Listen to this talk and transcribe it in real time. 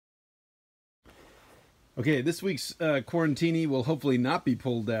Okay, this week's Quarantini will hopefully not be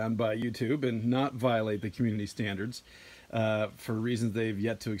pulled down by YouTube and not violate the community standards for reasons they've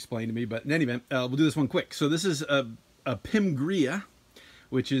yet to explain to me. But in any event, we'll do this one quick. So this is a Pimm,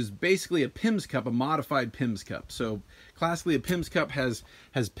 which is basically a Pimm's cup, a modified Pimm's cup. So classically, a Pimm's cup has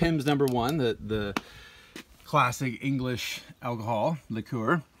Pimm's #1, the classic English alcohol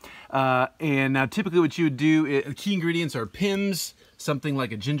liqueur. And now typically what you would do, key ingredients are Pimm's, something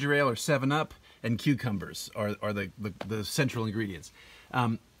like a ginger ale or 7-Up, and cucumbers are the central ingredients,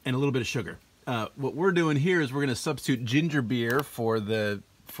 and a little bit of sugar. What we're doing here is we're going to substitute ginger beer for the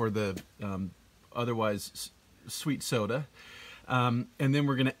otherwise sweet soda, and then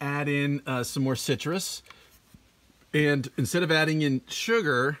we're going to add in some more citrus. And instead of adding in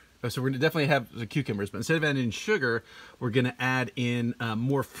sugar, so we're going to definitely have the cucumbers, but instead of adding in sugar, we're going to add in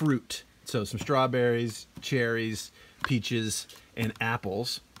more fruit. So some strawberries, cherries, peaches, and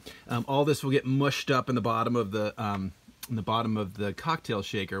apples. All this will get mushed up in the bottom of the cocktail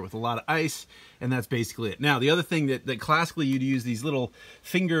shaker with a lot of ice, and that's basically it. Now, the other thing that classically you'd use these little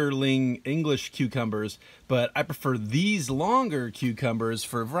fingerling English cucumbers, but I prefer these longer cucumbers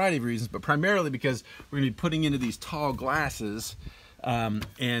for a variety of reasons, but primarily because we're going to be putting into these tall glasses,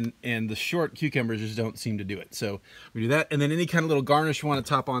 and the short cucumbers just don't seem to do it. So we do that, and then any kind of little garnish you want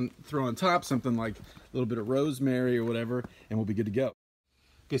to throw on top, something like a little bit of rosemary or whatever, and we'll be good to go.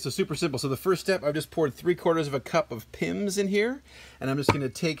 Okay, so super simple. So the first step, I've just poured 3/4 of a cup of Pimm's in here, and I'm just going to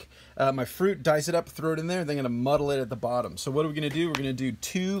take my fruit, dice it up, throw it in there, and then I'm going to muddle it at the bottom. So what are we going to do? We're going to do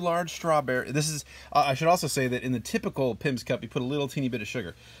 2 large strawberries. This is, I should also say that in the typical Pimm's cup, you put a little teeny bit of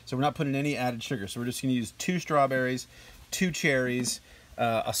sugar. So we're not putting any added sugar. So we're just going to use 2 strawberries, 2 cherries,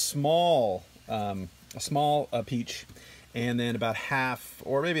 a small peach, and then about half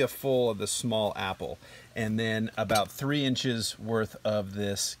or maybe a full of the small apple, and then about 3 inches worth of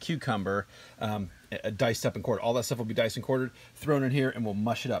this cucumber, diced up and quartered. All that stuff will be diced and quartered, thrown in here, and we'll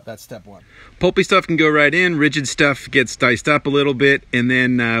mush it up. That's step 1. Pulpy stuff can go right in. Rigid stuff gets diced up a little bit, and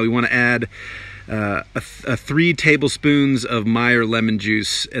then we want to add 3 tablespoons of Meyer lemon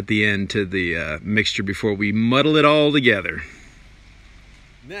juice at the end to the mixture before we muddle it all together.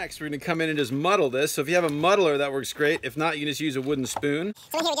 Next, we're going to come in and just muddle this. So if you have a muddler, that works great. If not, you can just use a wooden spoon.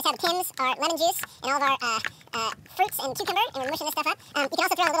 So in here we just have the Pimm's, our lemon juice, and all of our fruits and cucumber, and we're mushing this stuff up. You can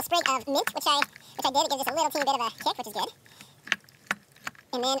also throw in a little sprig of mint, which I did. It gives us a little teeny bit of a kick, which is good.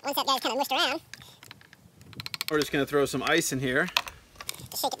 And then once that guy's kind of mushed around, we're just going to throw some ice in here.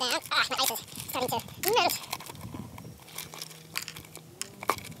 Just shake it down. Ah, my ice is starting to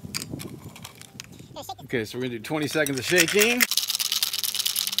melt. Okay, so we're going to do 20 seconds of shaking.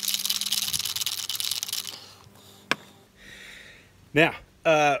 Now,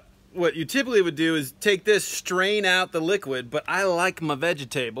 what you typically would do is take this, strain out the liquid, but I like my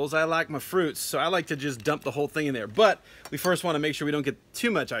vegetables, I like my fruits, so I like to just dump the whole thing in there. But we first want to make sure we don't get too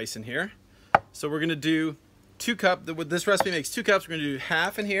much ice in here. So we're going to do 2 cups. This recipe makes 2 cups. We're going to do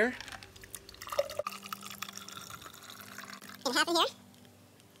half in here. And half in here.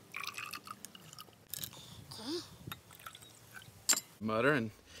 Okay. Mutter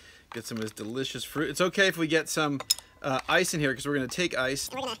and get some of this delicious fruit. It's okay if we get some ice in here, because we're going to take ice.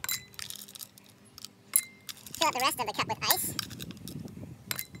 And we're going to fill up the rest of the cup with ice.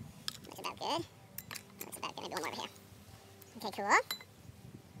 That's about good. That's about good. Maybe one more over here. Okay, cool.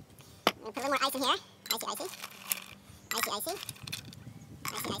 I'm going to put a little more ice in here. Icy, icy. Icy, icy.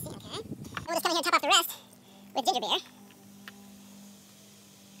 Icy, icy, okay. And we'll just come in here and top off the rest with ginger beer.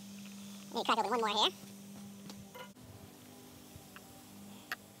 Maybe crack open one more here.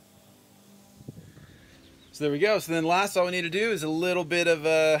 So there we go. So then last, all we need to do is a little bit of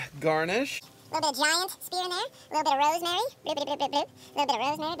garnish. A little bit of giant spear in there. A little bit of rosemary. Bloop, bloop, bloop, bloop, bloop. A little bit of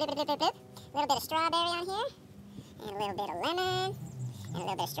rosemary. Bloop, bloop, bloop, bloop, bloop. A little bit of strawberry on here. And a little bit of lemon. And a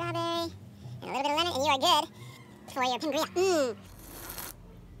little bit of strawberry. And a little bit of lemon. And you are good for your sangria.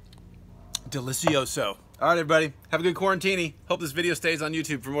 Delicioso. All right, everybody. Have a good Quarantini. Hope this video stays on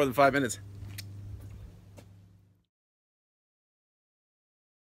YouTube for more than 5 minutes.